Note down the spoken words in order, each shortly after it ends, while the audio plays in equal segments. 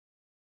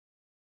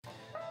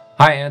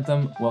Hi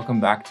Anthem, welcome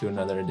back to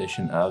another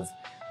edition of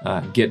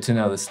Get to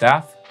Know the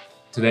Staff.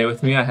 Today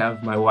with me I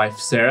have my wife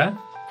Sarah,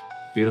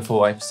 beautiful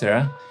wife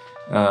Sarah.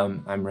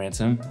 I'm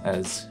Ransom,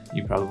 as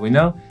you probably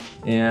know,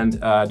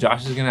 and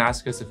Josh is going to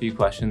ask us a few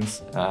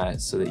questions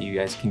so that you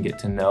guys can get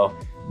to know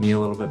me a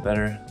little bit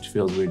better, which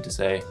feels weird to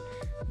say,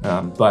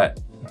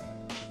 but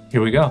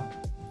here we go.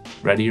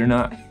 Ready or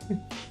not?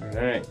 All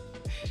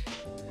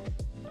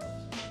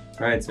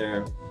right,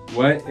 Sarah.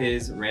 What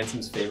is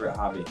Ransom's favorite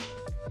hobby?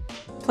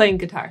 Playing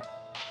guitar.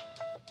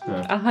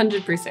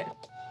 100%.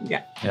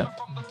 Yeah. Yeah.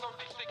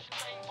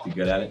 You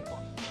good at it?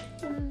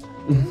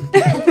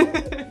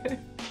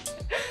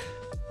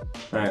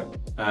 All right.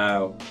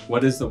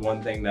 What is the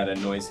one thing that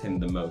annoys him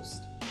the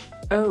most?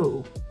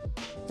 Oh,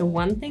 the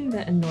one thing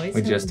that annoys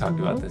We him just the talked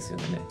about most? this the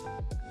other day.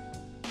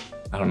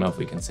 I don't know if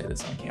we can say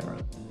this on camera.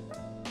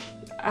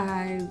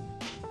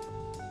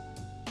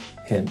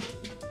 Hint.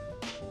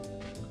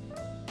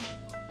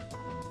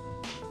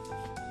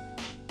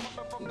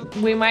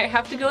 We might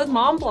have to go with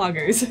mom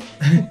bloggers.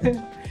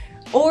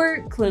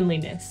 Or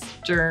cleanliness,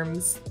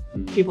 germs,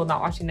 people not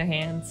washing their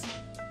hands.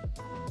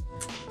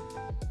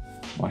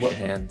 Wash your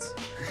hands.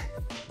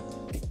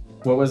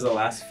 What was the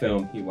last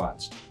film he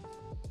watched?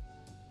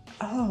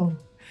 Oh.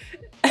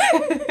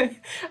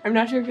 I'm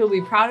not sure if you'll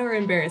be proud or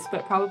embarrassed,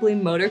 but probably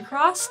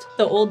Motorcrossed,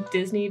 the old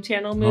Disney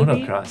Channel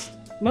movie.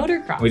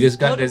 Motorcross. We just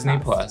got Disney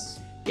Plus.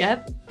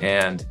 Yep.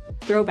 And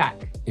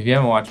Throwback. if you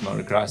haven't watched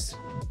Motocross,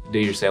 do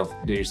yourself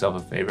a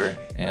favor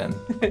and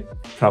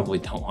probably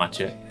don't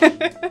watch it.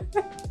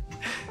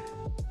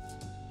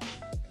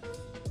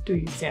 Do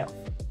yourself.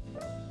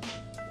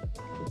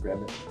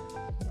 Grab it.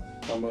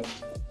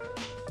 Almost.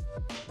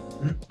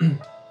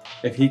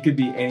 If he could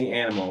be any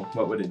animal,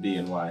 what would it be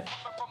and why?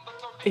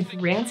 If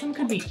Ransom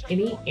could be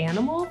any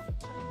animal,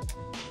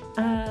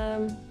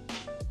 I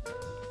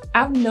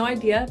have no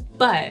idea,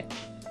 but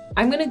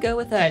I'm gonna go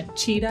with a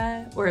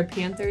cheetah or a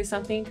panther or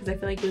something because I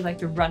feel like we like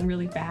to run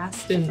really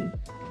fast and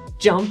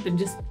jump and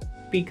just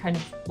be kind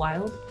of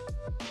wild.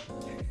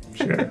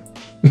 Sure.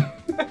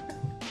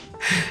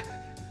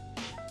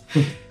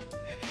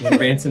 When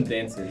Ransom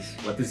dances,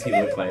 what does he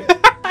look like?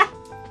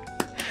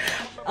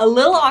 A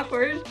little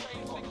awkward,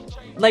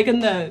 like in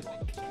the,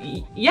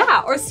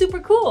 yeah, or super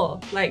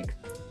cool. Like,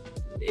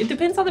 it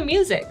depends on the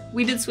music.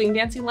 We did swing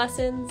dancing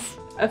lessons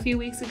a few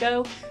weeks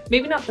ago.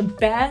 Maybe not the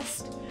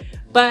best,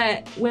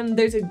 but when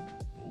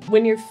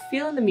you're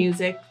feeling the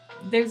music,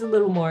 there's a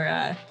little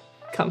more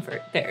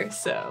comfort there,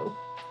 so.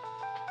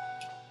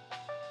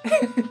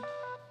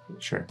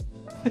 Sure.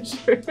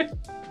 Sure.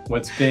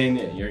 What's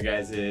been your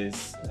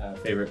guys'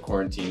 favorite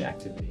quarantine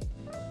activity?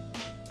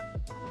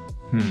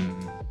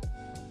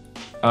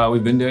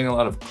 We've been doing a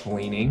lot of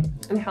cleaning.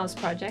 And house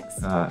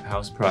projects.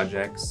 House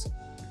projects.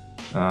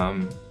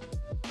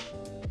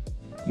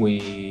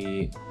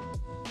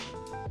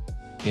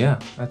 Yeah,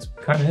 that's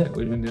kind of it.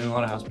 We've been doing a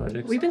lot of house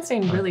projects. We've been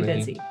staying really cleaning,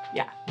 busy.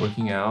 Yeah.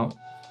 working out,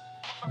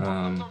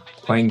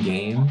 playing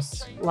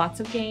games, Lots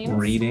of games.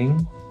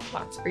 reading.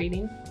 Lots of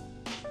reading.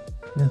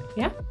 Yeah.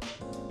 Yeah.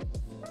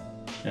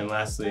 And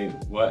lastly,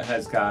 what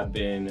has God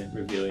been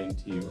revealing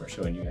to you or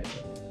showing you guys?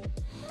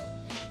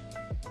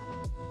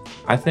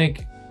 I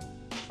think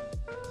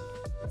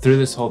through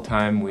this whole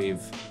time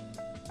we've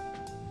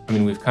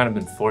kind of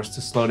been forced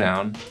to slow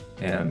down,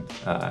 and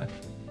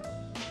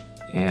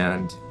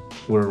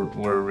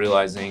we're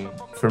realizing,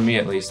 for me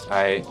at least,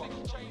 I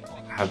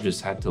have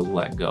just had to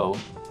let go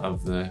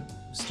of the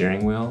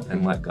steering wheel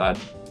and let God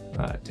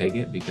take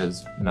it,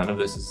 because none of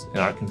this is in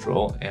our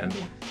control, and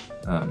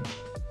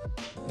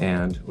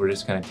we're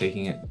just kind of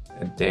taking it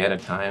a day at a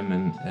time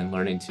and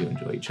learning to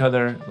enjoy each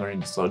other,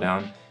 learning to slow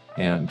down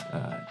and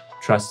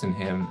trust in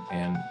Him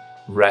and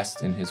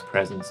rest in His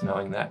presence,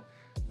 knowing that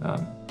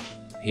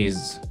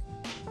He's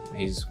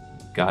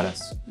got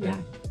us. Yeah.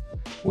 And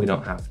we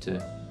don't have to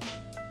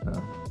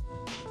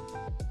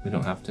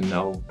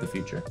know the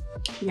future.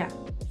 Yeah.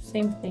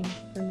 Same thing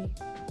for me.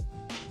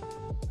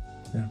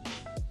 Yeah.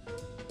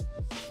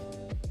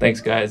 Thanks,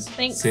 guys.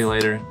 Thanks. See you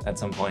later at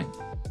some point.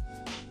 From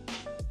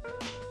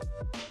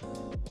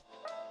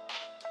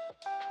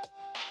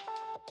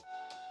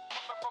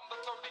the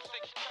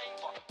 36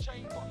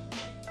 chamber.